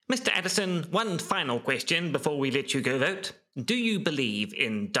Mr. Addison, one final question before we let you go vote. Do you believe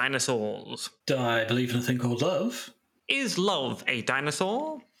in dinosaurs? Do I believe in a thing called love? Is love a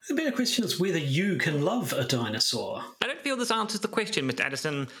dinosaur? The better question is whether you can love a dinosaur. I don't feel this answers the question, Mr.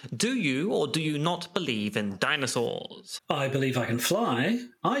 Addison. Do you or do you not believe in dinosaurs? I believe I can fly.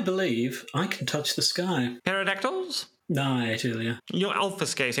 I believe I can touch the sky. Pterodactyls? No, Julia. You're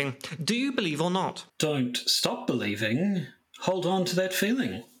obfuscating. Do you believe or not? Don't stop believing. Hold on to that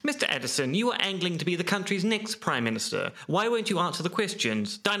feeling. Mr. Addison, you are angling to be the country's next Prime Minister. Why won't you answer the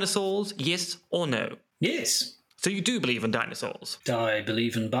questions? Dinosaurs, yes or no? Yes. So you do believe in dinosaurs? I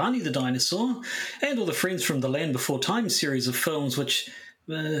believe in Barney the dinosaur and all the Friends from the Land Before Time series of films, which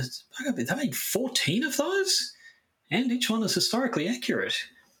they made 14 of those, and each one is historically accurate.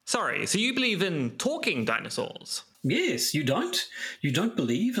 Sorry, so you believe in talking dinosaurs? Yes, you don't? You don't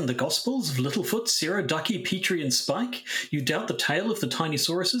believe in the Gospels of Littlefoot, Sarah, Ducky, Petrie, and Spike? You doubt the tale of the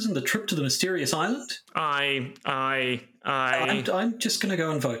Tinosauruses and the trip to the mysterious island? I'm just going to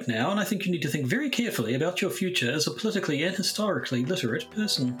go and vote now, and I think you need to think very carefully about your future as a politically and historically literate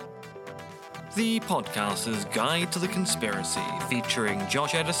person. The Podcaster's Guide to the Conspiracy, featuring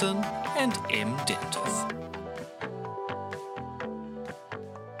Josh Addison and M. Dentith.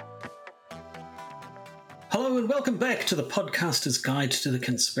 Hello and welcome back to the Podcaster's Guide to the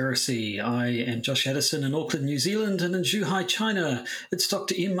Conspiracy. I am Josh Addison in Auckland, New Zealand, and in Zhuhai, China, it's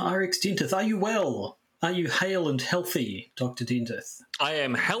Dr. M. RX Dentith. Are you well? Are you hale and healthy, Dr. Dentith? I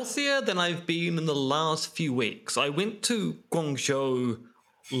am healthier than I've been in the last few weeks. I went to Guangzhou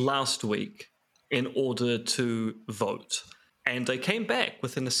last week in order to vote. And I came back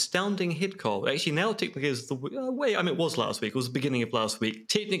with an astounding head cold. Actually, now technically is the way. I mean, it was last week. It was the beginning of last week.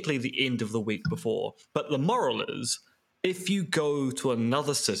 Technically, the end of the week before. But the moral is, if you go to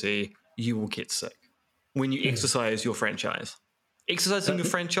another city, you will get sick when you exercise your franchise. Exercising your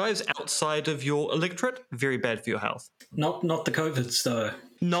franchise outside of your electorate, very bad for your health. Not the COVIDs, though.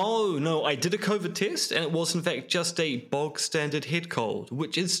 No. I did a COVID test, and it was, in fact, just a bog-standard head cold,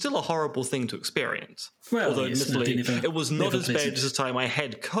 which is still a horrible thing to experience. Well, although, yes, admittedly, never, it was not as bad as the time I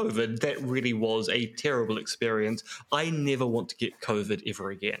had COVID. That really was a terrible experience. I never want to get COVID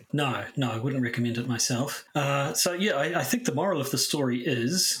ever again. No, I wouldn't recommend it myself. I think the moral of the story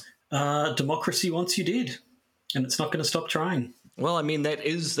is democracy wants you dead, and it's not going to stop trying. Well, I mean, that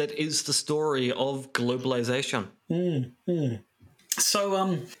is the story of globalization.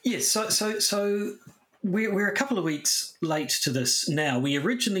 So we're a couple of weeks late to this now. We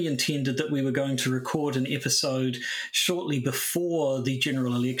originally intended that we were going to record an episode shortly before the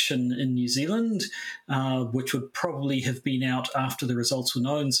general election in New Zealand, which would probably have been out after the results were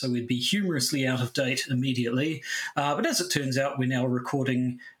known, so we'd be humorously out of date immediately. But as it turns out, we're now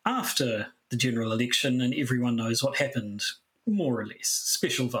recording after the general election and everyone knows what happened. More or less.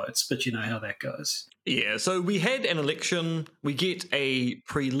 Special votes, but you know how that goes. Yeah, so we had an election. We get a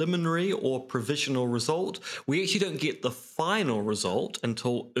preliminary or provisional result. We actually don't get the final result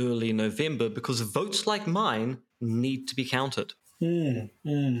until early November because votes like mine need to be counted. And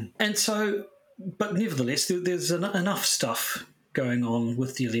so, but nevertheless, there's enough stuff going on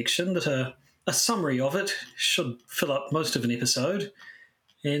with the election that a summary of it should fill up most of an episode.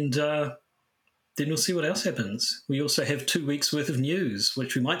 And then we'll see what else happens. We also have 2 weeks' worth of news,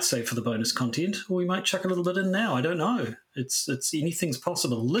 which we might save for the bonus content, or we might chuck a little bit in now. I don't know. It's anything's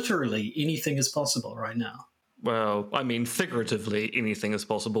possible. Literally, anything is possible right now. Well, I mean, figuratively, anything is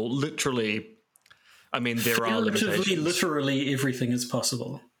possible. Literally, I mean, there are limitations. Literally, everything is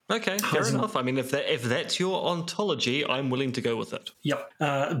possible. Okay, fair enough. I mean, if that's your ontology, I'm willing to go with it. Yep.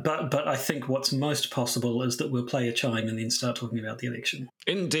 But I think what's most possible is that we'll play a chime and then start talking about the election.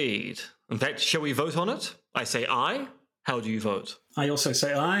 Indeed. In fact, shall we vote on it? I say aye. How do you vote? I also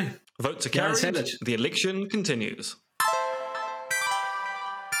say aye. Votes are carried. The election continues.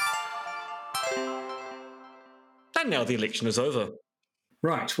 And now the election is over.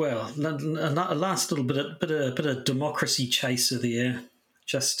 Right. Well, a last little bit of democracy chaser there.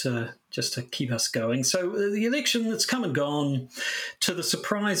 Just to keep us going. So the election that's come and gone, to the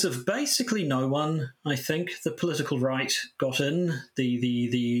surprise of basically no one, I think, the political right got in.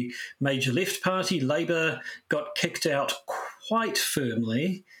 The major left party, Labour, got kicked out quite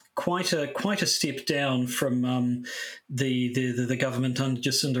firmly. Quite a step down from the government under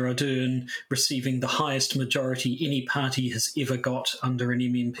Jacinda Ardern receiving the highest majority any party has ever got under an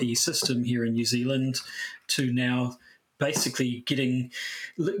MMP system here in New Zealand, to now basically getting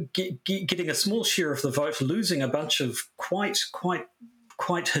a small share of the vote, losing a bunch of quite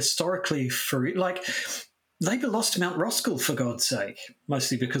historically Labour lost Mount Roskill, for God's sake,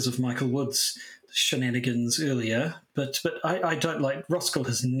 mostly because of Michael Wood's shenanigans earlier, but I don't like Roskill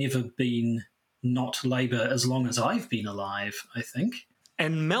has never been not Labour as long as I've been alive, I think.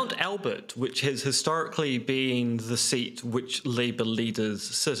 And Mount Albert, which has historically been the seat which Labour leaders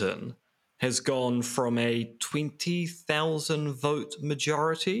sit in, has gone from a 20,000 vote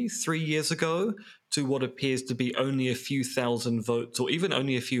majority 3 years ago to what appears to be only a few thousand votes, or even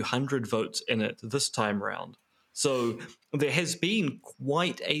only a few hundred votes in it this time round. So there has been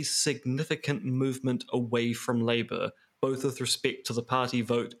quite a significant movement away from Labour, both with respect to the party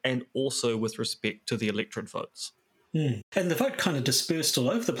vote and also with respect to the electorate votes. And the vote kind of dispersed all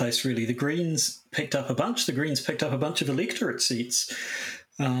over the place, really. The Greens picked up a bunch. The Greens picked up a bunch of electorate seats.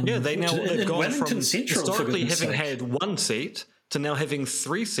 They've gone Wellington from Central, historically having had one seat to now having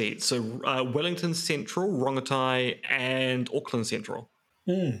 3 seats. So Wellington Central, Rongotai, and Auckland Central.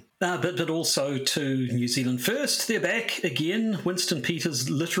 But also to New Zealand First. They're back again. Winston Peters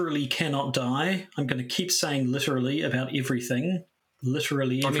literally cannot die. I'm going to keep saying literally about everything.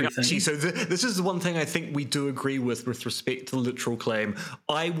 Literally everything. Actually, so this is the one thing I think we do agree with respect to the literal claim.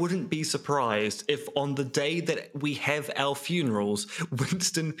 I wouldn't be surprised if on the day that we have our funerals,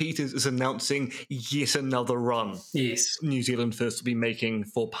 Winston Peters is announcing yet another run. Yes. New Zealand First will be making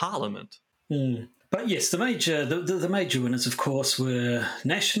for Parliament. But yes, the major winners, of course, were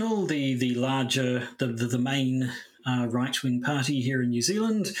National, the main right-wing party here in New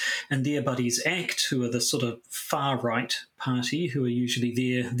Zealand, and their buddies ACT, who are the sort of far-right party, who are usually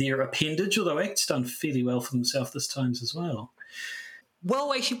their appendage, although ACT's done fairly well for themselves this time as well.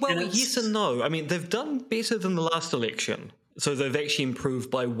 Well, yes and no. I mean, they've done better than the last election. So they've actually improved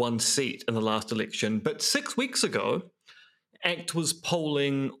by 1 seat in the last election. But 6 weeks ago, ACT was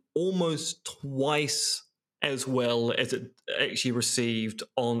polling almost twice as well as it actually received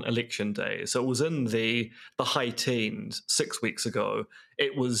on election day. So it was in the high teens 6 weeks ago.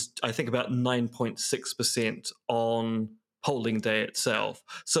 It was, I think, about 9.6% on polling day itself.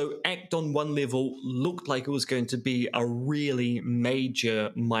 So ACT on one level looked like it was going to be a really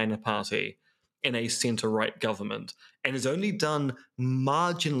major minor party in a centre-right government, and has only done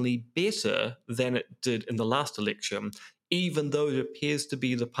marginally better than it did in the last election, even though it appears to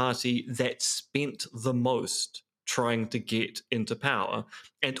be the party that spent the most trying to get into power,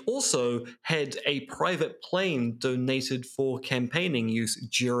 and also had a private plane donated for campaigning use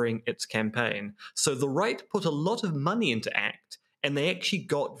during its campaign. So the right put a lot of money into ACT, and they actually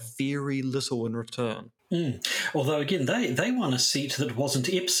got very little in return. Although, again, they won a seat that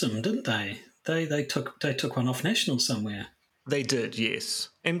wasn't Epsom, didn't they? They took one off National somewhere. They did, yes.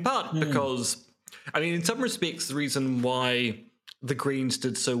 In part because, I mean, in some respects, the reason why the Greens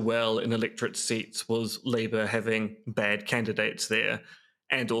did so well in electorate seats was Labour having bad candidates there.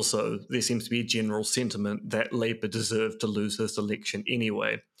 And also, there seems to be a general sentiment that Labour deserved to lose this election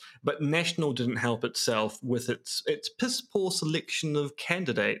anyway. But National didn't help itself with its piss-poor selection of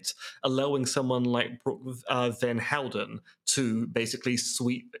candidates, allowing someone like Brooke Van Houten to basically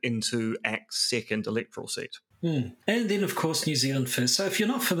sweep into ACT's second electoral seat. And then, of course, New Zealand First. So if you're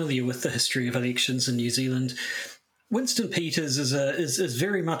not familiar with the history of elections in New Zealand, Winston Peters is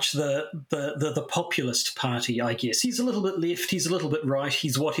very much the populist party, I guess. He's a little bit left, he's a little bit right,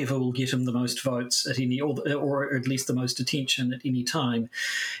 he's whatever will get him the most votes at any, or at least the most attention at any time.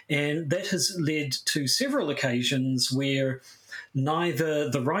 And that has led to several occasions where neither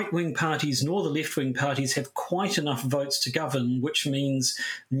the right-wing parties nor the left-wing parties have quite enough votes to govern, which means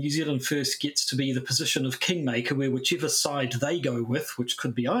New Zealand First gets to be the position of kingmaker, where whichever side they go with, which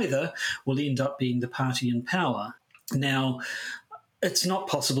could be either, will end up being the party in power. Now, it's not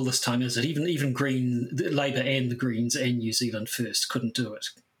possible this time, is it? Even Labour and the Greens and New Zealand First couldn't do it,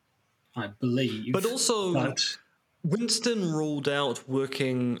 I believe. But also, Winston ruled out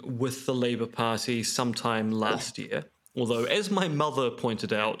working with the Labour Party sometime last year. Although, as my mother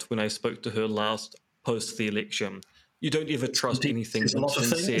pointed out when I spoke to her last post the election, you don't ever trust anything Winston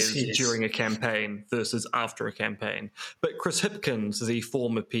says during a campaign versus after a campaign. But Chris Hipkins, the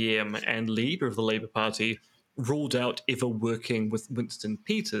former PM and leader of the Labour Party, ruled out ever working with Winston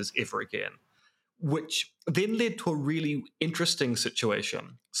Peters ever again, which then led to a really interesting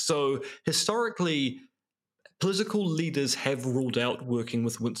situation. So historically, political leaders have ruled out working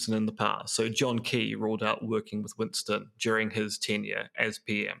with Winston in the past. So John Key ruled out working with Winston during his tenure as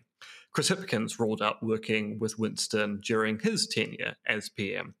PM. Chris Hipkins ruled out working with Winston during his tenure as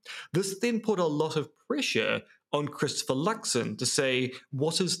PM. This then put a lot of pressure on Christopher Luxon to say,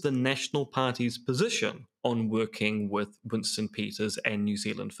 what is the National Party's position on working with Winston Peters and New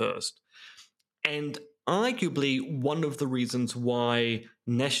Zealand First? And arguably one of the reasons why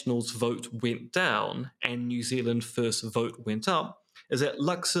National's vote went down and New Zealand First vote went up is that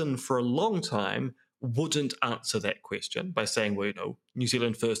Luxon, for a long time, wouldn't answer that question by saying, well, New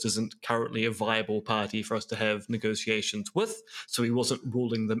Zealand First isn't currently a viable party for us to have negotiations with, so he wasn't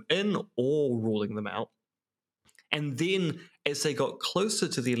ruling them in or ruling them out. And then, as they got closer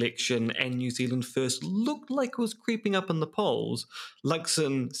to the election and New Zealand First looked like it was creeping up in the polls,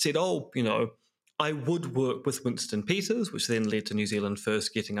 Luxon said, I would work with Winston Peters, which then led to New Zealand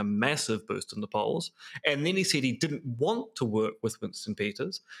First getting a massive boost in the polls. And then he said he didn't want to work with Winston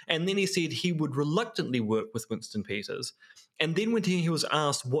Peters. And then he said he would reluctantly work with Winston Peters. And then when he was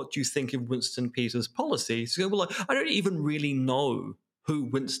asked, what do you think of Winston Peters' policy? He said, well, I don't even really know who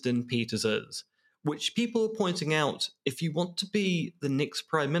Winston Peters is. Which people are pointing out, if you want to be the next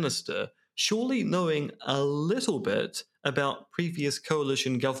Prime Minister, surely knowing a little bit about previous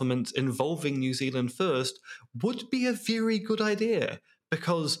coalition governments involving New Zealand First would be a very good idea,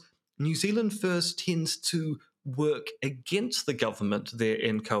 because New Zealand First tends to work against the government they're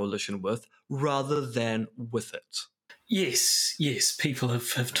in coalition with rather than with it. Yes, people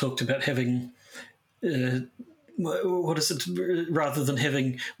have talked about having... what is it? Rather than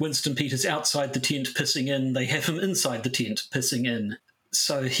having Winston Peters outside the tent pissing in, they have him inside the tent pissing in.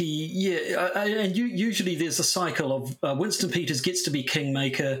 So usually there's a cycle of Winston Peters gets to be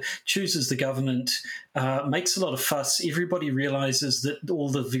kingmaker, chooses the government, makes a lot of fuss. Everybody realises that all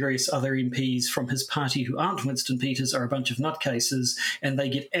the various other MPs from his party who aren't Winston Peters are a bunch of nutcases, and they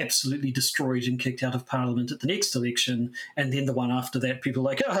get absolutely destroyed and kicked out of Parliament at the next election. And then the one after that, people are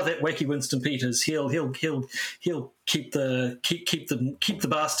like, that wacky Winston Peters, he'll keep the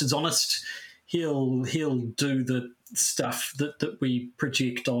bastards honest. He'll do the stuff that we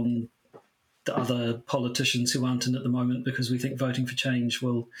project on the other politicians who aren't in at the moment, because we think voting for change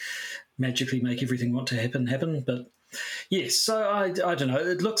will magically make everything want to happen. But yes, so I don't know.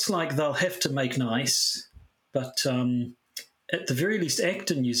 It looks like they'll have to make nice, but at the very least,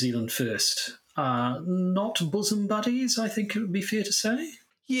 ACT and New Zealand First are not bosom buddies, I think it would be fair to say.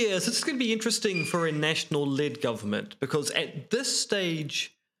 Yeah, so it's going to be interesting for a national-led government, because at this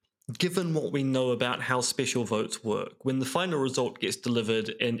stage, given what we know about how special votes work, when the final result gets delivered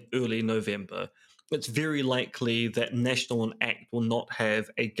in early November, it's very likely that National and ACT will not have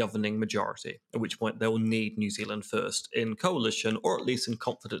a governing majority, at which point they will need New Zealand First in coalition, or at least in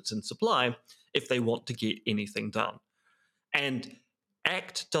confidence in supply, if they want to get anything done. And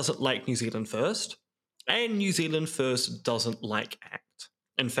ACT doesn't like New Zealand First, and New Zealand First doesn't like ACT.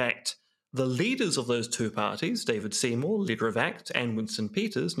 In fact, the leaders of those two parties, David Seymour, leader of ACT, and Winston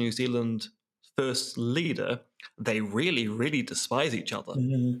Peters, New Zealand First leader, they really, really despise each other.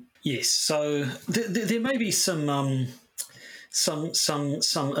 Yes, so there may be some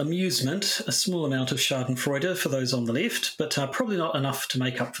amusement, a small amount of schadenfreude for those on the left, but probably not enough to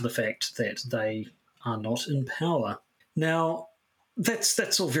make up for the fact that they are not in power. Now,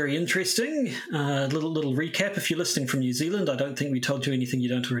 that's all very interesting. Little recap. If you're listening from New Zealand, I don't think we told you anything you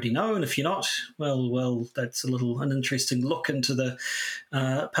don't already know, and if you're not, well, that's an interesting look into the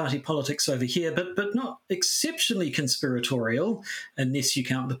party politics over here, but not exceptionally conspiratorial, unless you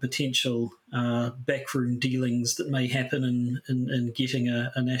count the potential backroom dealings that may happen in getting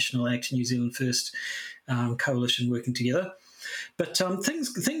a National ACT New Zealand First coalition working together. But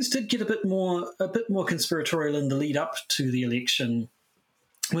things did get a bit more conspiratorial in the lead up to the election.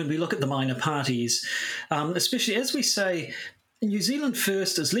 When we look at the minor parties, especially as we say, New Zealand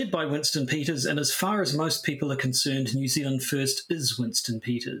First is led by Winston Peters, and as far as most people are concerned, New Zealand First is Winston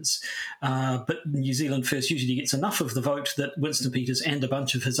Peters. But New Zealand First usually gets enough of the vote that Winston Peters and a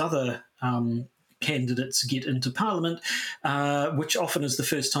bunch of his other candidates get into Parliament, which often is the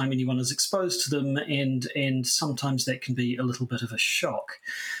first time anyone is exposed to them, and sometimes that can be a little bit of a shock.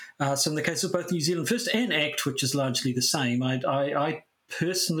 So in the case of both New Zealand First and ACT, which is largely the same, I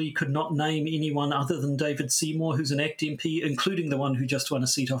personally could not name anyone other than David Seymour who's an ACT MP, including the one who just won a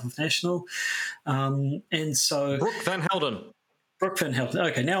seat off of National. And so Brooke Van Helden.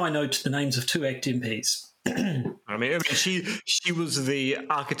 Okay, now I know the names of two ACT MPs. I mean, she was the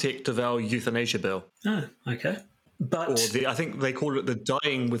architect of our euthanasia bill. Oh, okay. But I think they called it the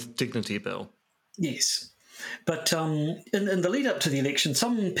Dying with Dignity bill. Yes. But in the lead up to the election,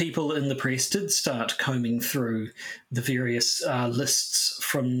 some people in the press did start combing through the various lists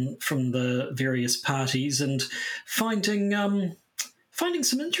from the various parties and finding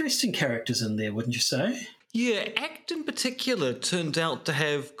some interesting characters in there, wouldn't you say? Yeah, ACT in particular turned out to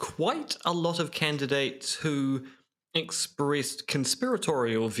have quite a lot of candidates who expressed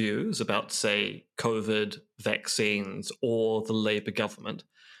conspiratorial views about, say, COVID, vaccines, or the Labour government,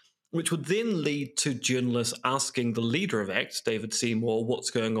 which would then lead to journalists asking the leader of ACT, David Seymour, what's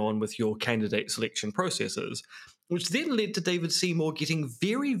going on with your candidate selection processes. which then led to David Seymour getting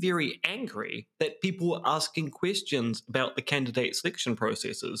very, very angry that people were asking questions about the candidate selection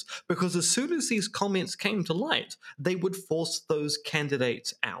processes, because as soon as these comments came to light, they would force those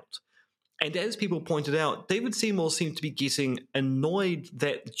candidates out. And as people pointed out, David Seymour seemed to be getting annoyed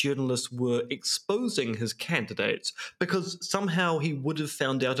that journalists were exposing his candidates, because somehow he would have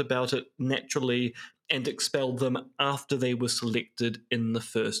found out about it naturally and expelled them after they were selected in the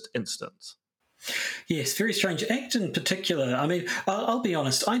first instance. Yes, very strange. ACT in particular, I mean, I'll be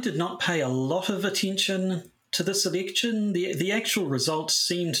honest, I did not pay a lot of attention to this election. The actual results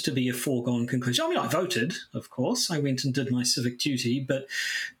seemed to be a foregone conclusion. I mean, I voted, of course. I went and did my civic duty, but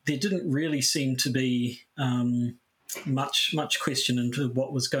there didn't really seem to be much question into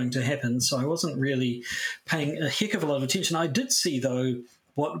what was going to happen. So I wasn't really paying a heck of a lot of attention. I did see, though,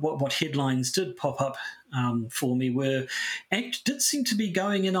 what headlines did pop up for me were ACT did seem to be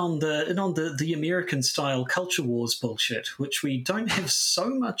going in on the American style culture wars bullshit, which we don't have so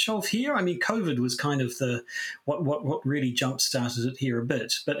much of here. I mean, COVID was kind of the what really jump started it here a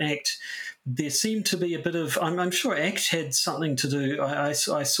bit, but ACT, there seemed to be a bit of. I'm sure ACT had something to do. I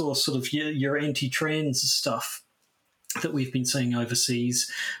saw sort of your anti-trans stuff that we've been seeing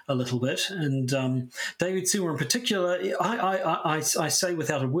overseas a little bit. And David Seymour in particular, I say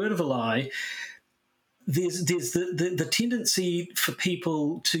without a word of a lie, there's the tendency for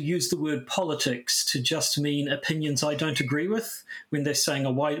people to use the word politics to just mean opinions I don't agree with, when they're saying,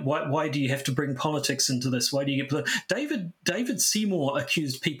 oh, why do you have to bring politics into this? Why do you get David Seymour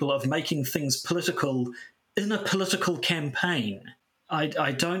accused people of making things political in a political campaign. I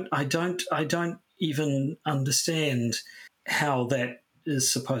don't even understand how that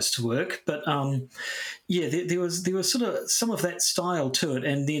is supposed to work. But there was sort of some of that style to it,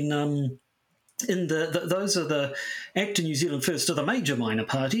 and then in those are the ACT in New Zealand First are the major minor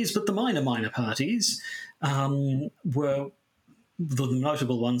parties, but the minor parties were the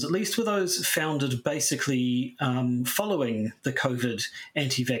notable ones, at least, were those founded basically following the COVID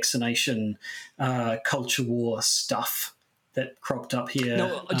anti-vaccination culture war stuff that cropped up here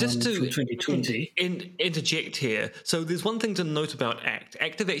just to 2020. Interject here. So there's one thing to note about ACT.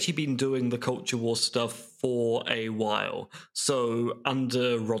 ACT have actually been doing the culture war stuff for a while. So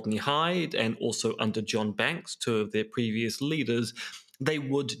under Rodney Hyde and also under John Banks, two of their previous leaders, they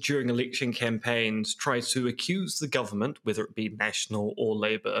would, during election campaigns, try to accuse the government, whether it be National or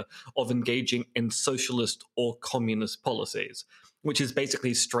Labour, of engaging in socialist or communist policies, which is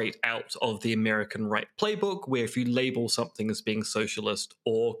basically straight out of the American right playbook, where if you label something as being socialist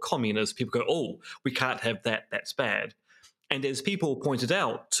or communist, people go, oh, we can't have that, that's bad. And as people pointed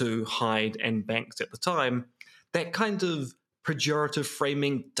out to Hyde and Banks at the time, that kind of pejorative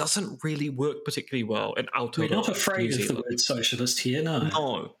framing doesn't really work particularly well in Aotearoa. We're not afraid of the word socialist here, no.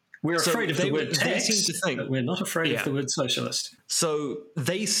 No. We're afraid of the word tax, but we're not afraid of the word socialist. So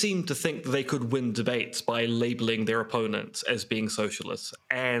they seem to think that they could win debates by labeling their opponents as being socialists.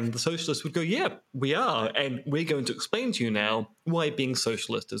 And the socialists would go, yeah, we are, and we're going to explain to you now why being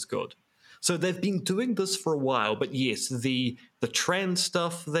socialist is good. So they've been doing this for a while, but yes, the trans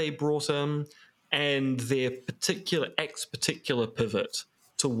stuff they brought in and their particular pivot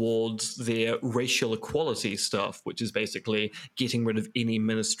towards their racial equality stuff, which is basically getting rid of any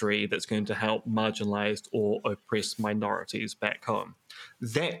ministry that's going to help marginalized or oppressed minorities back home.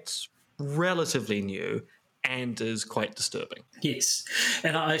 That's relatively new and is quite disturbing. Yes,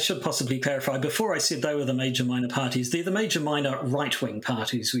 and I should possibly clarify, before I said they were the major minor parties, they're the major minor right-wing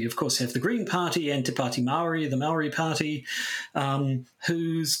parties. We, of course, have the Green Party and Te Pāti Māori, the Maori Party,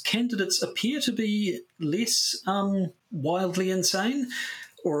 whose candidates appear to be less wildly insane,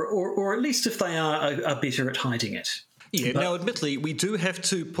 or at least if they are better at hiding it. Yeah, now admittedly, we do have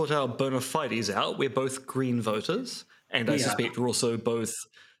to put our bona fides out. We're both Green voters, and I suspect we're also both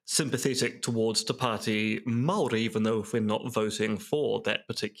sympathetic towards Te Pāti Māori, even though we're not voting for that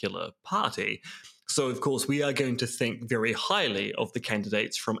particular party. So, of course, we are going to think very highly of the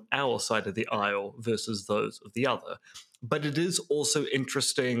candidates from our side of the aisle versus those of the other. But it is also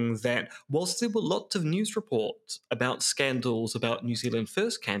interesting that whilst there were lots of news reports about scandals about New Zealand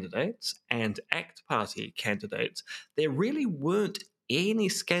First candidates and ACT Party candidates, there really weren't any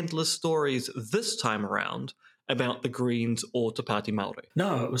scandalous stories this time around about the Greens or Te Pāti Māori.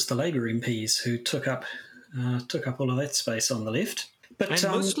 No, it was the Labour MPs who took up all of that space on the left. But,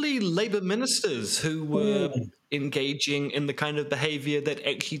 and mostly Labour ministers who were engaging in the kind of behaviour that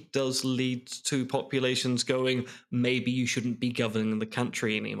actually does lead to populations going, maybe you shouldn't be governing the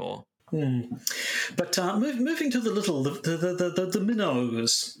country anymore. But moving to the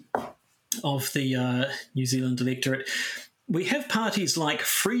minnows of the New Zealand electorate, we have parties like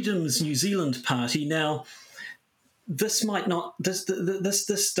Freedom's New Zealand Party. Now, this might not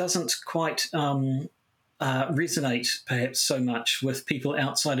this doesn't quite resonate perhaps so much with people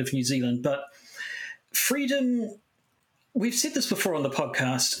outside of New Zealand, but freedom. We've said this before on the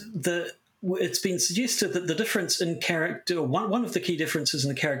podcast. It's been suggested that the difference in character, one of the key differences in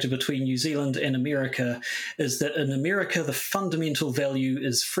the character between New Zealand and America, is that in America the fundamental value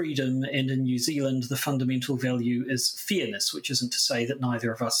is freedom, and in New Zealand the fundamental value is fairness, which isn't to say that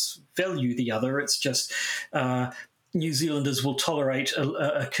neither of us value the other. It's just New Zealanders will tolerate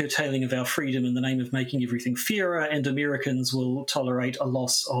a curtailing of our freedom in the name of making everything fairer, and Americans will tolerate a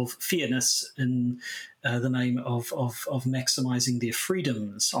loss of fairness in the name of maximising their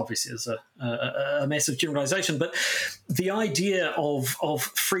freedoms. Obviously, is a massive generalisation, but the idea of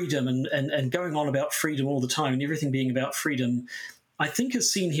freedom and going on about freedom all the time and everything being about freedom, I think is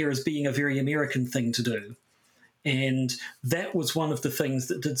seen here as being a very American thing to do. And that was one of the things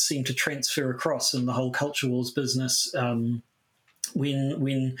that did seem to transfer across in the whole culture wars business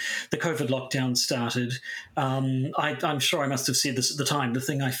when the COVID lockdown started. I'm sure I must have said this at the time. The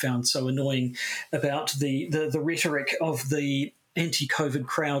thing I found so annoying about the rhetoric of the anti-COVID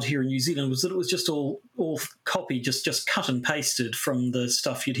crowd here in New Zealand was that it was just all copy, just cut and pasted from the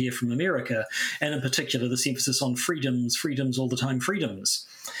stuff you'd hear from America, and in particular this emphasis on freedoms all the time, freedoms.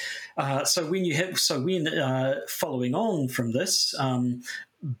 Following on from this,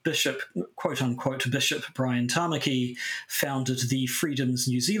 Bishop, quote unquote, Bishop Brian Tamaki founded the Freedoms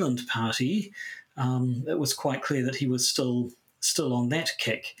New Zealand Party. It was quite clear that he was still on that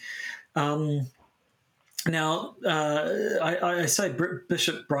kick. Now, I say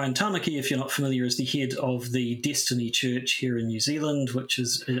Bishop Brian Tamaki, if you're not familiar, is the head of the Destiny Church here in New Zealand, which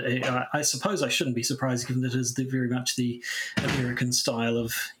is, I suppose I shouldn't be surprised given that it is very much the American style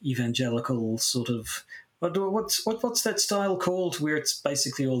of evangelical sort of, what's that style called, where it's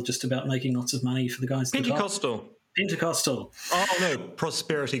basically all just about making lots of money for the guys at the top? Pentecostal. Oh, no,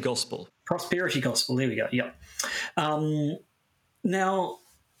 prosperity gospel. Prosperity gospel, there we go, yeah. Now,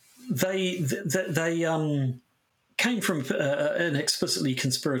 they came from an explicitly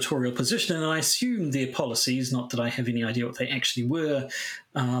conspiratorial position, and I assume their policies, not that I have any idea what they actually were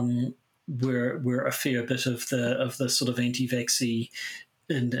a fair bit of the sort of anti-vaxxy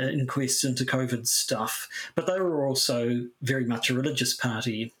and inquest into COVID stuff. But they were also very much a religious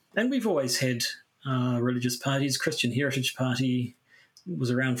party, and we've always had religious parties. Christian Heritage Party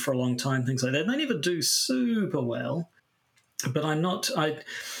was around for a long time, things like that. And they never do super well. But I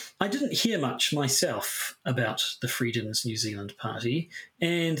didn't hear much myself about the Freedoms New Zealand Party,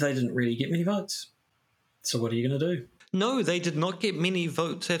 and they didn't really get many votes. So what are you going to do? No, they did not get many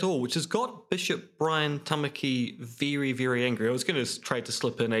votes at all, which has got Bishop Brian Tamaki very, very angry. I was going to try to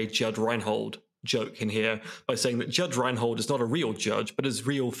slip in a Judge Reinhold joke in here by saying that Judge Reinhold is not a real judge, but his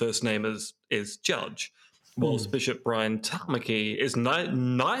real first name is Judge. Whilst Bishop Brian Tamaki is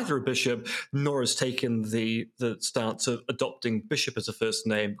neither a bishop nor has taken the stance of adopting bishop as a first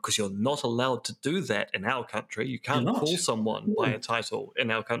name, because you're not allowed to do that in our country. You can't call someone by a title in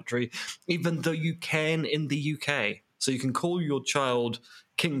our country, even though you can in the UK. So you can call your child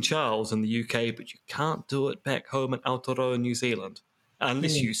King Charles in the UK, but you can't do it back home in Aotearoa, New Zealand,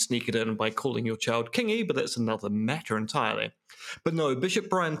 unless you sneak it in by calling your child Kingy, but that's another matter entirely. But no, Bishop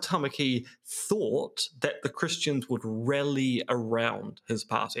Brian Tamaki thought that the Christians would rally around his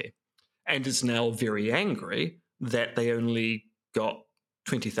party, and is now very angry that they only got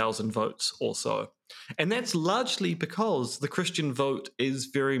 20,000 votes or so. And that's largely because the Christian vote is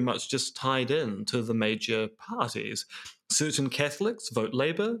very much just tied in to the major parties. Certain Catholics vote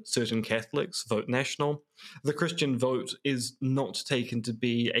Labour, certain Catholics vote National. The Christian vote is not taken to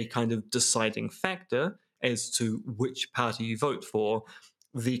be a kind of deciding factor as to which party you vote for.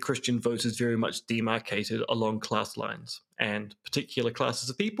 The Christian vote is very much demarcated along class lines, and particular classes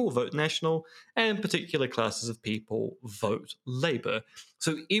of people vote National, and particular classes of people vote Labour.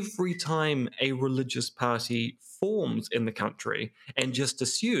 So every time a religious party forms in the country and just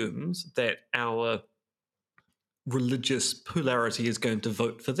assumes that our religious polarity is going to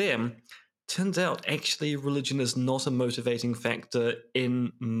vote for them, turns out actually religion is not a motivating factor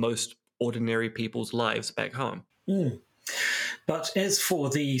in most ordinary people's lives back home. But as for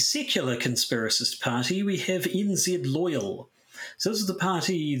the secular conspiracist party, we have NZ Loyal. So this is the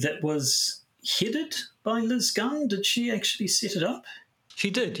party that was headed by Liz Gunn. Did she actually set it up? She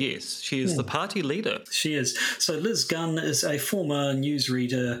did, yes. She is the party leader. She is. So Liz Gunn is a former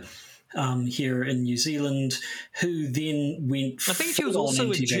newsreader here in New Zealand, who then went. I think she was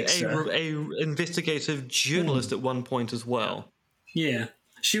also a investigative journalist at one point as well. Yeah.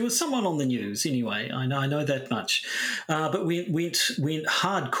 She was someone on the news anyway, I know that much. But went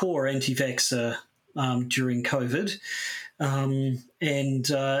hardcore anti-vaxxer during COVID,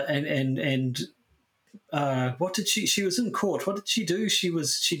 what did she? She was in court. What did she do?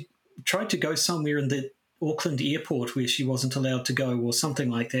 She tried to go somewhere in the Auckland airport where she wasn't allowed to go, or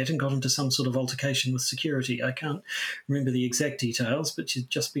something like that, and got into some sort of altercation with security. I can't remember the exact details, but she's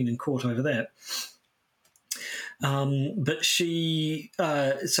just been in court over that. But she,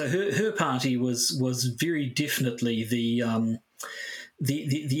 so her party was very definitely the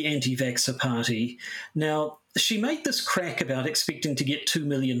anti-vaxxer party. Now, she made this crack about expecting to get 2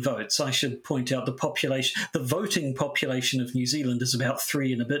 million votes. I should point out the voting population of New Zealand is about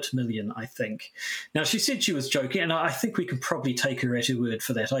 3 and a bit million, I think. Now, she said she was joking, and I think we can probably take her at her word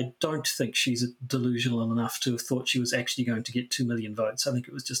for that. I don't think she's delusional enough to have thought she was actually going to get 2 million votes. I think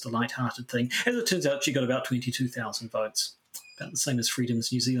it was just a light-hearted thing. As it turns out, she got about 22,000 votes, about the same as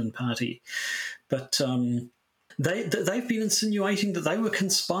Freedom's New Zealand party. But they've been insinuating that they were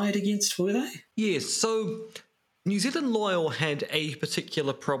conspired against, were they? Yes, so New Zealand Loyal had a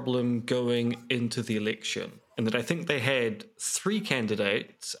particular problem going into the election, in that I think they had 3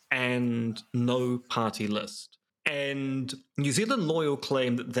 candidates and no party list. And New Zealand Loyal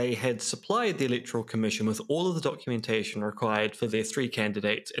claimed that they had supplied the Electoral Commission with all of the documentation required for their 3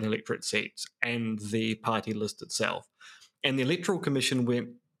 candidates and electorate seats and the party list itself. And the Electoral Commission went,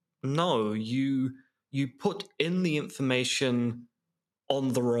 no, you put in the information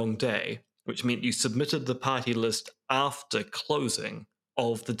on the wrong day, which meant you submitted the party list after closing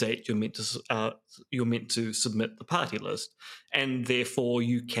of the date you're meant to submit the party list, and therefore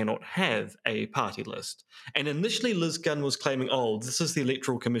you cannot have a party list. And initially, Liz Gunn was claiming, "Oh, this is the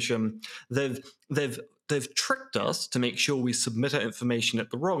Electoral Commission. They've tricked us to make sure we submit our information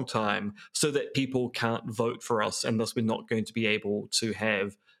at the wrong time, so that people can't vote for us, and thus we're not going to be able to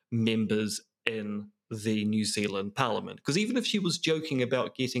have members in the New Zealand Parliament." Because even if she was joking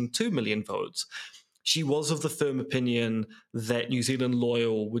about getting 2 million votes, she was of the firm opinion that New Zealand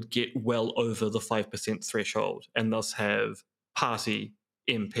Loyal would get well over the 5% threshold and thus have party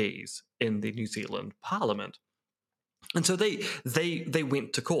MPs in the New Zealand Parliament. And so they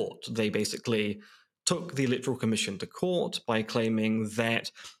went to court. They basically took the Electoral Commission to court by claiming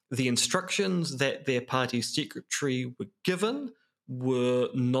that the instructions that their party secretary were given were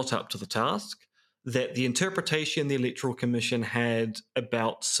not up to the task, that the interpretation the Electoral Commission had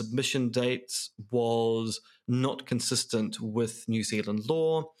about submission dates was not consistent with New Zealand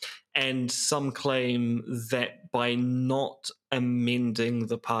law, and some claim that by not amending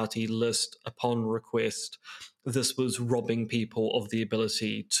the party list upon request, this was robbing people of the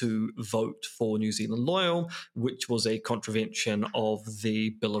ability to vote for New Zealand Loyal, which was a contravention of the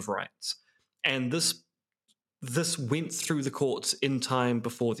Bill of Rights. And this went through the courts in time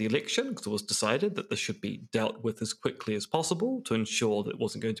before the election, because it was decided that this should be dealt with as quickly as possible to ensure that there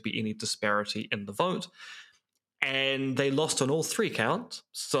wasn't going to be any disparity in the vote. And they lost on all 3 counts.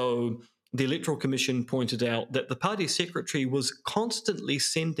 So the Electoral Commission pointed out that the party secretary was constantly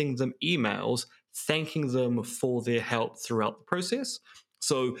sending them emails thanking them for their help throughout the process.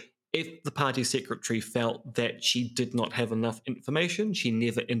 So if the party secretary felt that she did not have enough information, she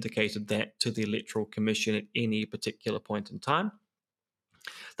never indicated that to the Electoral Commission at any particular point in time.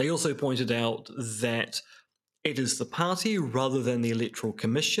 They also pointed out that it is the party rather than the Electoral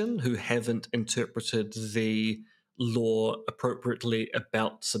Commission who haven't interpreted the law appropriately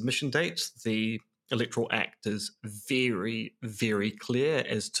about submission dates. The Electoral Act is very, very clear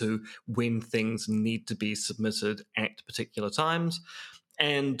as to when things need to be submitted at particular times.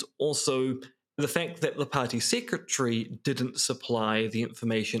 And also the fact that the party secretary didn't supply the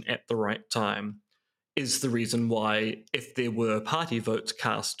information at the right time is the reason why, if there were party votes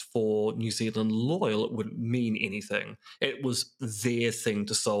cast for New Zealand Loyal, it wouldn't mean anything. It was their thing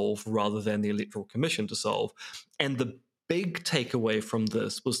to solve rather than the Electoral Commission to solve. And the big takeaway from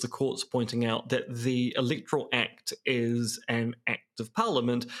this was the courts pointing out that the Electoral Act is an act of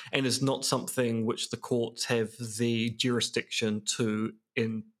Parliament and is not something which the courts have the jurisdiction to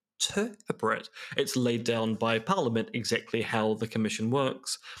interpret. It's laid down by Parliament exactly how the Commission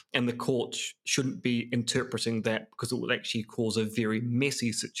works, and the courts shouldn't be interpreting that, because it will actually cause a very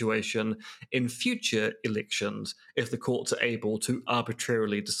messy situation in future elections if the courts are able to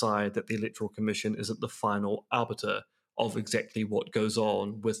arbitrarily decide that the Electoral Commission isn't the final arbiter of exactly what goes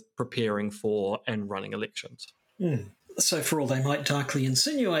on with preparing for and running elections. So for all they might darkly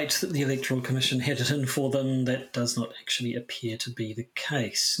insinuate that the Electoral Commission had it in for them, that does not actually appear to be the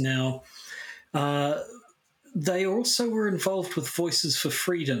case. Now, they also were involved with Voices for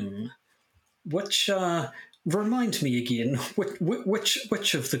Freedom, which Remind me again,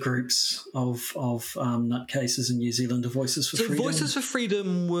 which of the groups of nutcases in New Zealand are Voices for Freedom? Voices for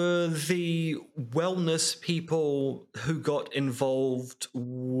Freedom were the wellness people who got involved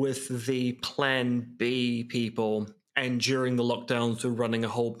with the Plan B people, and during the lockdowns were running a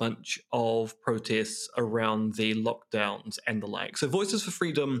whole bunch of protests around the lockdowns and the like. So Voices for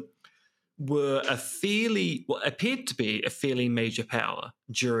Freedom were appeared to be a fairly major power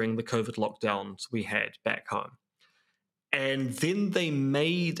during the COVID lockdowns we had back home. And then they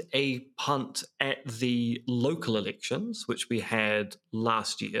made a punt at the local elections, which we had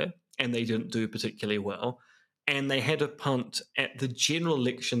last year, and they didn't do particularly well. And they had a punt at the general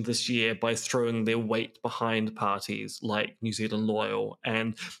election this year by throwing their weight behind parties like New Zealand Loyal,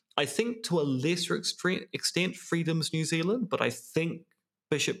 and I think to a lesser extent Freedom's New Zealand, but I think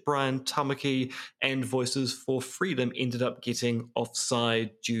Bishop Brian Tamaki and Voices for Freedom ended up getting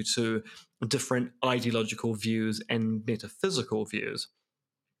offside due to different ideological views and metaphysical views.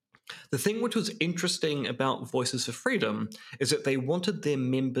 The thing which was interesting about Voices for Freedom is that they wanted their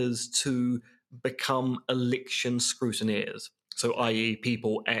members to become election scrutineers, so i.e.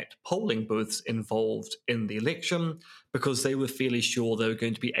 people at polling booths involved in the election, because they were fairly sure they were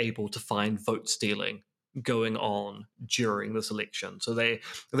going to be able to find vote stealing going on during this election. So they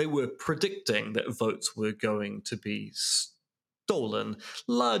were predicting that votes were going to be stolen,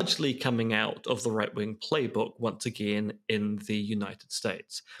 largely coming out of the right-wing playbook once again in the United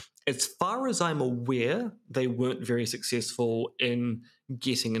States. As far as I'm aware, they weren't very successful in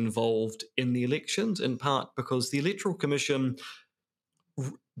getting involved in the elections, in part because the Electoral Commission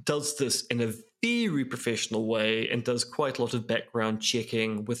does this in a very professional way and does quite a lot of background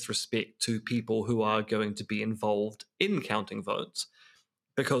checking with respect to people who are going to be involved in counting votes.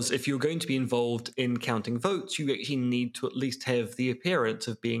 Because if you're going to be involved in counting votes, you actually need to at least have the appearance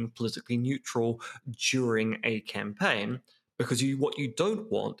of being politically neutral during a campaign. Because what you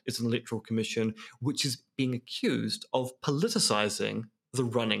don't want is an electoral commission which is being accused of politicizing the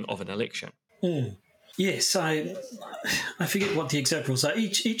running of an election. Yes, I forget what the exact rules are.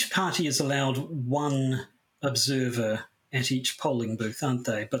 Each party is allowed one observer at each polling booth, aren't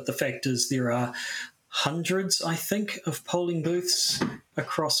they? But the fact is there are hundreds, I think, of polling booths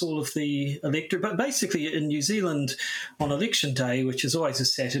across all of the electorate. But basically in New Zealand on election day, which is always a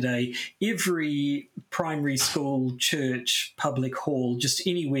Saturday, every primary school, church, public hall, just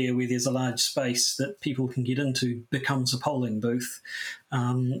anywhere where there's a large space that people can get into becomes a polling booth.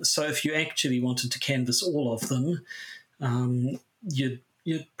 So if you actually wanted to canvass all of them, you'd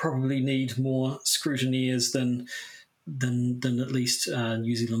probably need more scrutineers than at least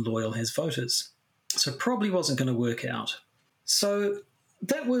New Zealand Loyal has voters. So probably wasn't going to work out. So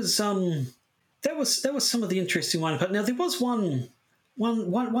that was some of the interesting one. But now there was one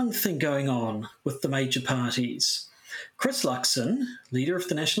thing going on with the major parties. Chris Luxon, leader of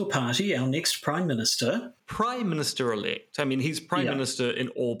the National Party, our next Prime Minister. Prime Minister-elect. I mean, he's Prime Minister in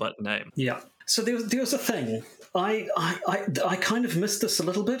all but name. Yeah. So there was a thing. I kind of missed this a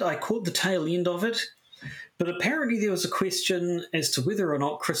little bit. I caught the tail end of it. But apparently there was a question as to whether or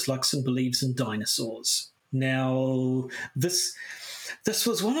not Chris Luxon believes in dinosaurs. Now, this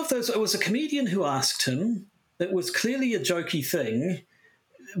was one of those... It was a comedian who asked him. It was clearly a jokey thing,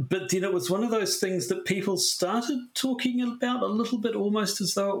 but then it was one of those things that people started talking about a little bit, almost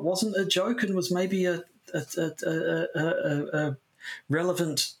as though it wasn't a joke and was maybe a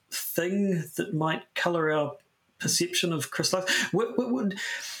relevant thing that might colour our perception of Chris Luxon.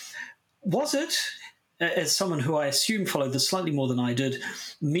 Was it, as someone who I assume followed this slightly more than I did,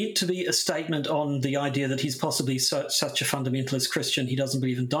 meant to be a statement on the idea that he's possibly such a fundamentalist Christian he doesn't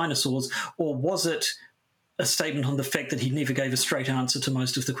believe in dinosaurs, or was it a statement on the fact that he never gave a straight answer to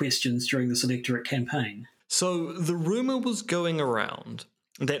most of the questions during this electorate campaign? So the rumour was going around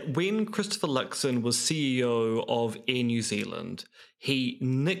that when Christopher Luxon was CEO of Air New Zealand, he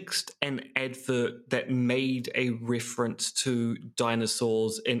nixed an advert that made a reference to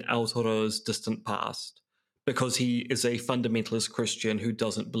dinosaurs in Aotearoa's distant past, because he is a fundamentalist Christian who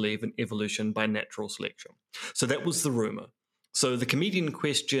doesn't believe in evolution by natural selection. So that was the rumour. So the comedian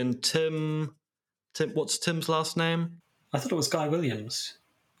questioned Tim, what's Tim's last name? I thought it was Guy Williams.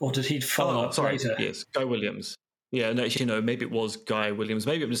 Or did he follow up later? Yes, Guy Williams. Yeah, no, maybe it was Guy Williams.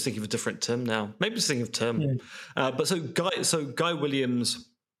 Maybe I'm just thinking of a different Tim now. Maybe I'm just thinking of Tim. But Guy Williams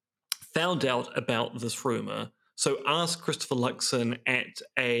found out about this rumor, so asked Christopher Luxon at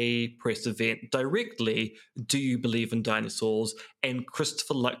a press event directly, do you believe in dinosaurs? And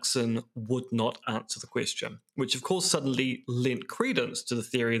Christopher Luxon would not answer the question, which of course suddenly lent credence to the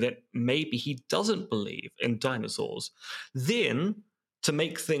theory that maybe he doesn't believe in dinosaurs. Then to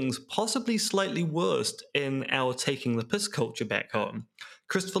make things possibly slightly worse in our taking the piss culture back home,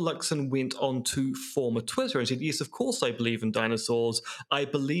 Christopher Luxon went on to former Twitter and said, yes, of course I believe in dinosaurs. I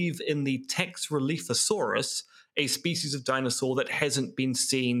believe in the Taxrelifosaurus, a species of dinosaur that hasn't been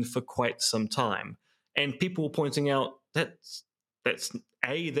seen for quite some time. And people were pointing out that's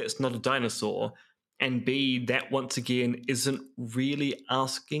A, that's not a dinosaur, and B, that once again isn't really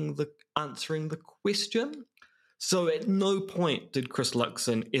answering the question. So at no point did Chris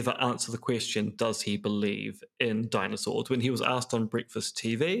Luxon ever answer the question, does he believe in dinosaurs? When he was asked on Breakfast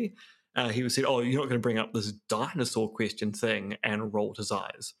TV, he was said, oh, you're not going to bring up this dinosaur question thing, and rolled his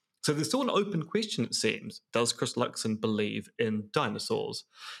eyes. So there's still an open question, it seems. Does Chris Luxon believe in dinosaurs?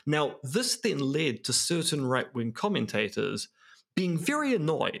 Now, this then led to certain right-wing commentators being very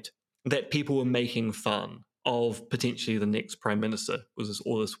annoyed that people were making fun of potentially the next prime minister, as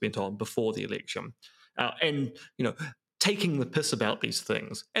all this went on before the election. And, taking the piss about these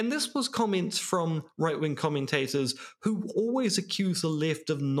things. And this was comments from right-wing commentators who always accuse the left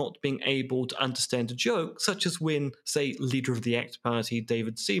of not being able to understand a joke, such as when, say, leader of the ACT Party,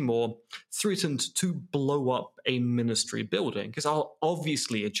 David Seymour, threatened to blow up a ministry building. Because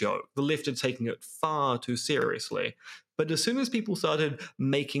obviously a joke. The left are taking it far too seriously. But as soon as people started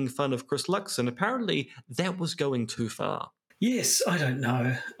making fun of Chris Luxon, apparently that was going too far. Yes, I don't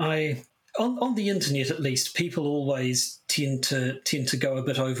know. On the internet, at least, people always tend to go a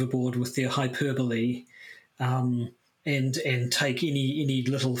bit overboard with their hyperbole, and take any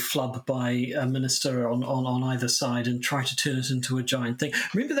little flub by a minister on either side and try to turn it into a giant thing.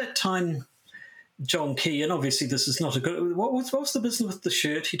 Remember that time John Key, and obviously this is not a good... What was the business with the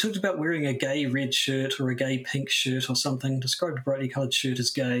shirt? He talked about wearing a gay red shirt or a gay pink shirt or something, described a brightly coloured shirt as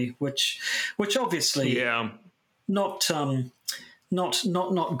gay, which obviously... Yeah.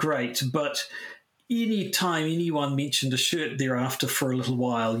 Not great, but any time anyone mentioned a shirt thereafter for a little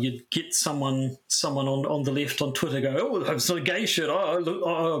while, you'd get someone on the left on Twitter go, oh, I hope it's not a gay shirt.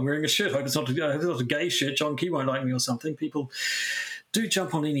 I'm wearing a shirt. I hope it's not a gay shirt. John Key won't like me or something. People do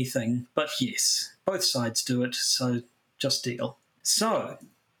jump on anything, but yes, both sides do it, so just deal. So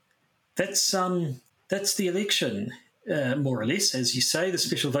that's the election, more or less, as you say, the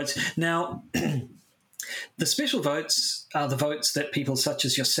special votes. Now... The special votes are the votes that people such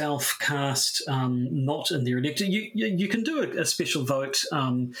as yourself cast not in their electorate. You can do a special vote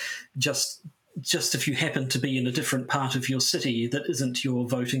just if you happen to be in a different part of your city that isn't your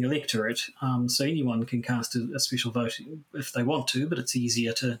voting electorate. So anyone can cast a special vote if they want to, but it's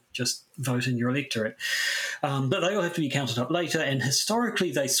easier to just vote in your electorate. But they all have to be counted up later, and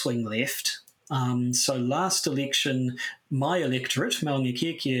historically they swing left. So last election, my electorate,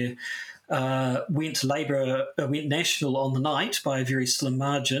 Maungakiekie, went national on the night by a very slim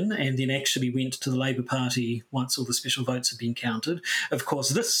margin, and then actually went to the Labour Party once all the special votes had been counted. Of course,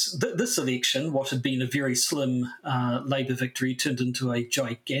 this election, what had been a very slim Labour victory, turned into a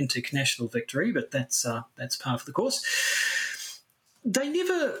gigantic national victory, but that's par for the course. They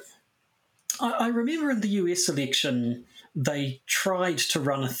never... I remember in the US election, they tried to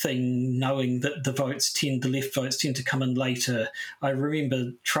run a thing knowing that the left votes tend to come in later. I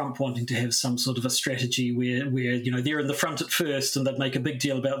remember Trump wanting to have some sort of a strategy where they're in the front at first and they'd make a big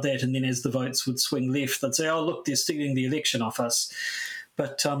deal about that, and then as the votes would swing left, they'd say, oh, look, they're stealing the election off us.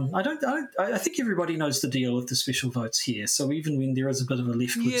 But I think everybody knows the deal with the special votes here. So even when there is a bit of a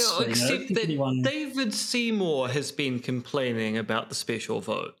leftward swing, except that David Seymour has been complaining about the special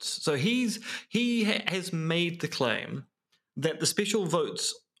votes. So he has made the claim that the special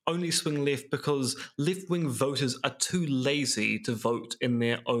votes only swing left because left-wing voters are too lazy to vote in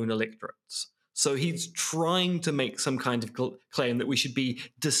their own electorates. So he's trying to make some kind of claim that we should be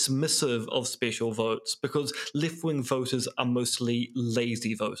dismissive of special votes because left-wing voters are mostly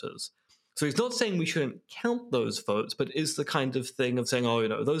lazy voters. So he's not saying we shouldn't count those votes, but is the kind of thing of saying,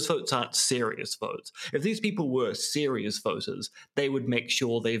 those votes aren't serious votes. If these people were serious voters, they would make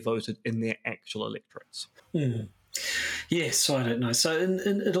sure they voted in their actual electorates. Mm. Yes, I don't know. So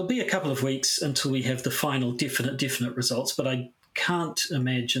it'll be a couple of weeks until we have the final definite results, but I can't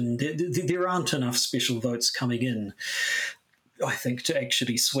imagine there aren't enough special votes coming in, I think, to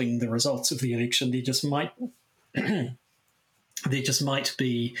actually swing the results of the election. There just might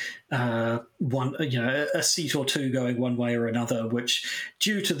be a seat or two going one way or another, which,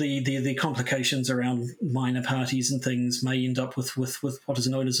 due to the complications around minor parties and things, may end up with what is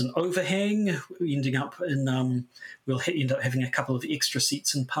known as an overhang, ending up in we'll end up having a couple of extra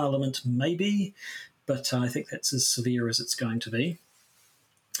seats in Parliament, maybe. But I think that's as severe as it's going to be.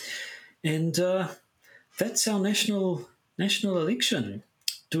 And that's our national election.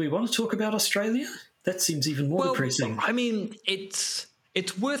 Do we want to talk about Australia? That seems even more depressing. I mean, it's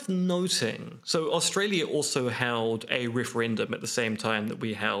It's worth noting, so Australia also held a referendum at the same time that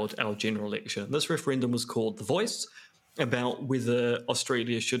we held our general election. This referendum was called The Voice, about whether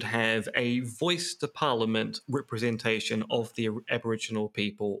Australia should have a voice to Parliament representation of the Aboriginal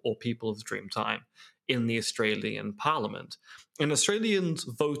people or people of the Dreamtime in the Australian Parliament. And Australians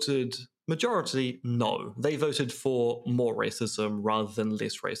voted majority no. They voted for more racism rather than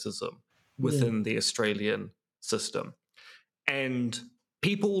less racism within the Australian system. And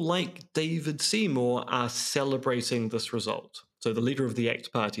people like David Seymour are celebrating this result. So the leader of the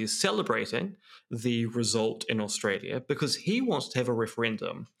ACT Party is celebrating the result in Australia because he wants to have a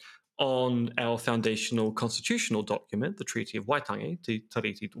referendum on our foundational constitutional document, the Treaty of Waitangi, Te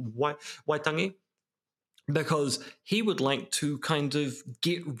Tiriti Waitangi, because he would like to kind of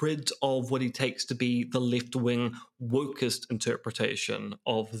get rid of what he takes to be the left-wing wokest interpretation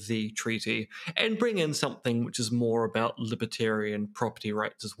of the treaty and bring in something which is more about libertarian property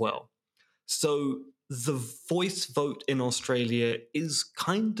rights as well. So the voice vote in Australia is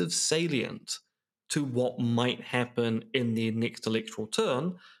kind of salient to what might happen in the next electoral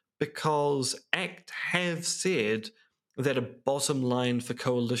turn, because ACT have said that a bottom line for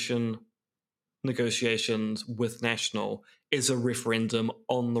coalition negotiations with National is a referendum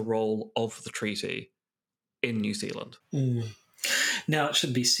on the role of the treaty in New Zealand. Now, it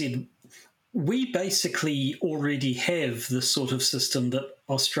should be said, we basically already have the sort of system that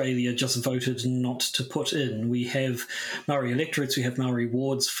Australia just voted not to put in. We have Maori electorates, we have Maori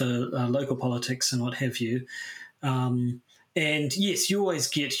wards for local politics and what have you. And yes, you always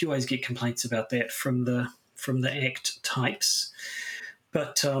get complaints about that from the ACT types.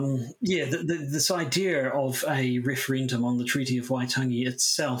 But this idea of a referendum on the Treaty of Waitangi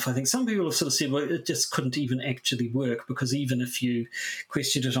itself, I think some people have sort of said, well, it just couldn't even actually work, because even if you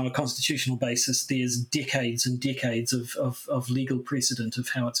question it on a constitutional basis, there's decades and decades of legal precedent of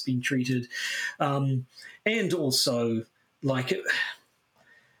how it's been treated. And also, like,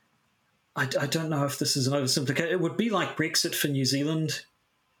 I don't know if this is an oversimplification. It would be like Brexit for New Zealand.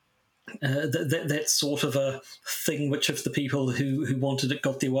 That sort of a thing, which if the people who wanted it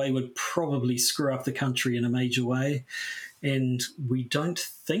got their way, would probably screw up the country in a major way. And we don't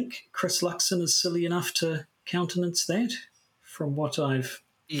think Chris Luxon is silly enough to countenance that, from what I've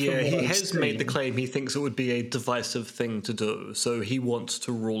he has made the claim he thinks it would be a divisive thing to do, so he wants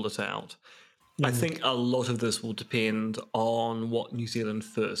to rule it out. I think a lot of this will depend on what New Zealand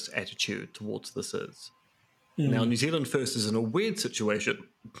First's attitude towards this is. Now, New Zealand First is in a weird situation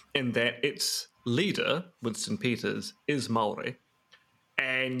in that its leader, Winston Peters, is Maori,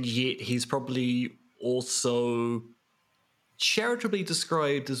 and yet he's probably also charitably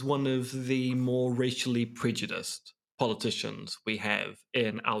described as one of the more racially prejudiced politicians we have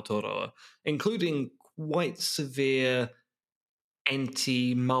in Aotearoa, including quite severe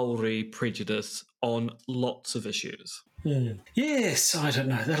anti-Maori prejudice on lots of issues. Yes, I don't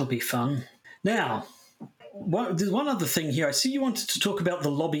know. That'll be fun. Now, there's one other thing here. I see you wanted to talk about the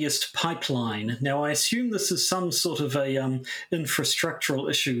lobbyist pipeline. Now, I assume this is some sort of a infrastructural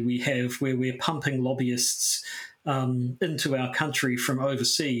issue we have, where we're pumping lobbyists into our country from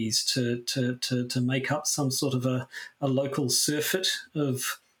overseas to make up some sort of a local surfeit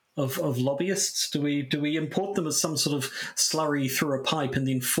of lobbyists. Do we import them as some sort of slurry through a pipe and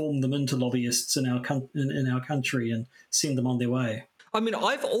then form them into lobbyists in our country and send them on their way? I mean,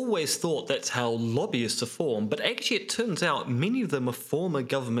 I've always thought that's how lobbyists are formed, but actually it turns out many of them are former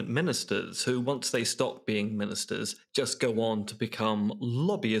government ministers who, once they stop being ministers, just go on to become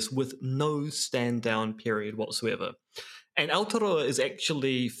lobbyists with no stand-down period whatsoever. And Aotearoa is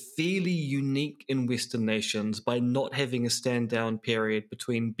actually fairly unique in Western nations by not having a stand-down period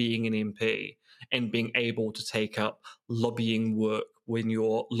between being an MP and being able to take up lobbying work when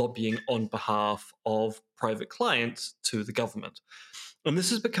you're lobbying on behalf of private clients to the government. And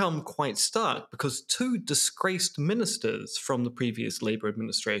this has become quite stark because two disgraced ministers from the previous Labour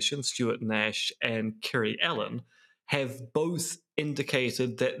administration, Stuart Nash and Kiri Allen, have both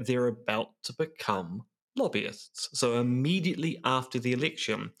indicated that they're about to become lobbyists. So immediately after the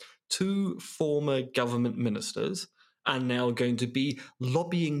election, two former government ministers are now going to be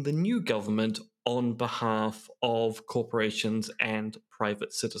lobbying the new government on behalf of corporations and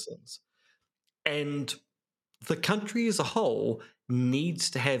private citizens. And the country as a whole needs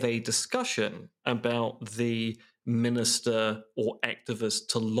to have a discussion about the minister or activist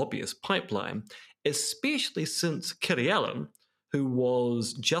to lobbyist pipeline, especially since Kiri Allen, who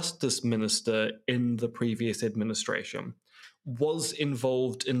was Justice Minister in the previous administration, was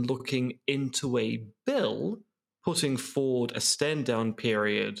involved in looking into a bill putting forward a stand-down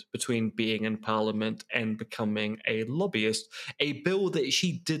period between being in Parliament and becoming a lobbyist, a bill that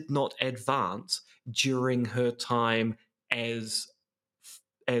she did not advance during her time as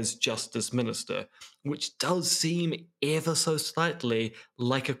Justice Minister, which does seem ever so slightly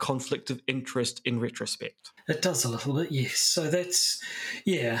like a conflict of interest in retrospect. It does a little bit, yes. So that's,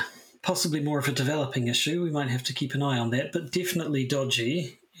 possibly more of a developing issue. We might have to keep an eye on that, but definitely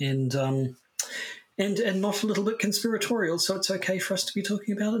dodgy and not a little bit conspiratorial, so it's okay for us to be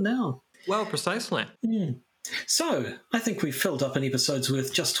talking about it now. Well, precisely. So, I think we've filled up an episode's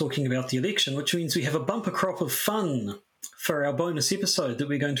worth just talking about the election, which means we have a bumper crop of fun for our bonus episode that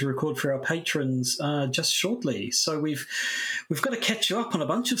we're going to record for our patrons just shortly. So we've got to catch you up on a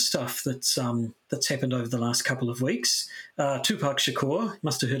bunch of stuff that's happened over the last couple of weeks. Tupac Shakur,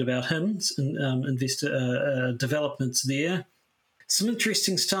 must have heard about him, developments there. Some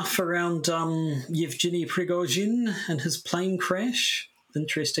interesting stuff around Yevgeny Prigozhin and his plane crash.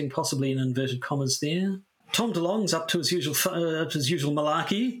 Interesting, possibly in inverted commas there. Tom DeLonge's up to his usual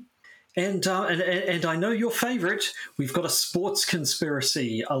malarkey. And I know your favourite. We've got a sports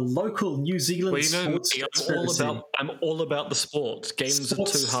conspiracy, a local New Zealand sports conspiracy. I'm all about the sports. Games of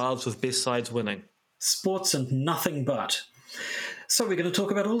two halves with best sides winning. Sports and nothing but. So we're going to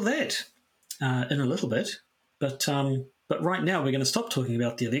talk about all that in a little bit. But right now we're going to stop talking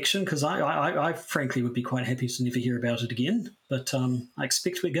about the election because I frankly would be quite happy to never hear about it again. But I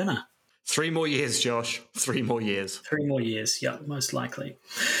expect we're gonna. 3 more years, Josh. 3 more years. 3 more years, yeah, most likely.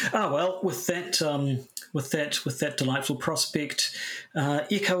 Well, with that delightful prospect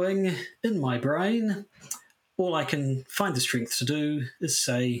echoing in my brain, all I can find the strength to do is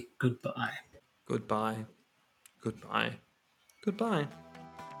say goodbye. Goodbye. Goodbye. Goodbye.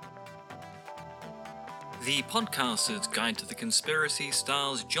 The Podcaster's Guide to the Conspiracy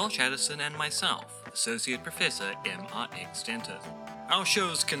stars Josh Addison and myself, Associate Professor MRX Dentist. Our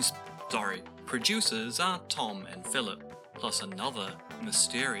show's producers are Tom and Philip, plus another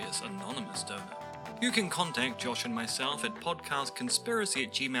mysterious anonymous donor. You can contact Josh and myself at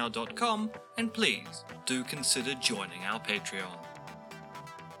podcastconspiracy@gmail.com, and please do consider joining our Patreon.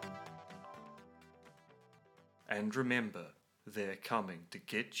 And remember, they're coming to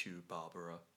get you, Barbara.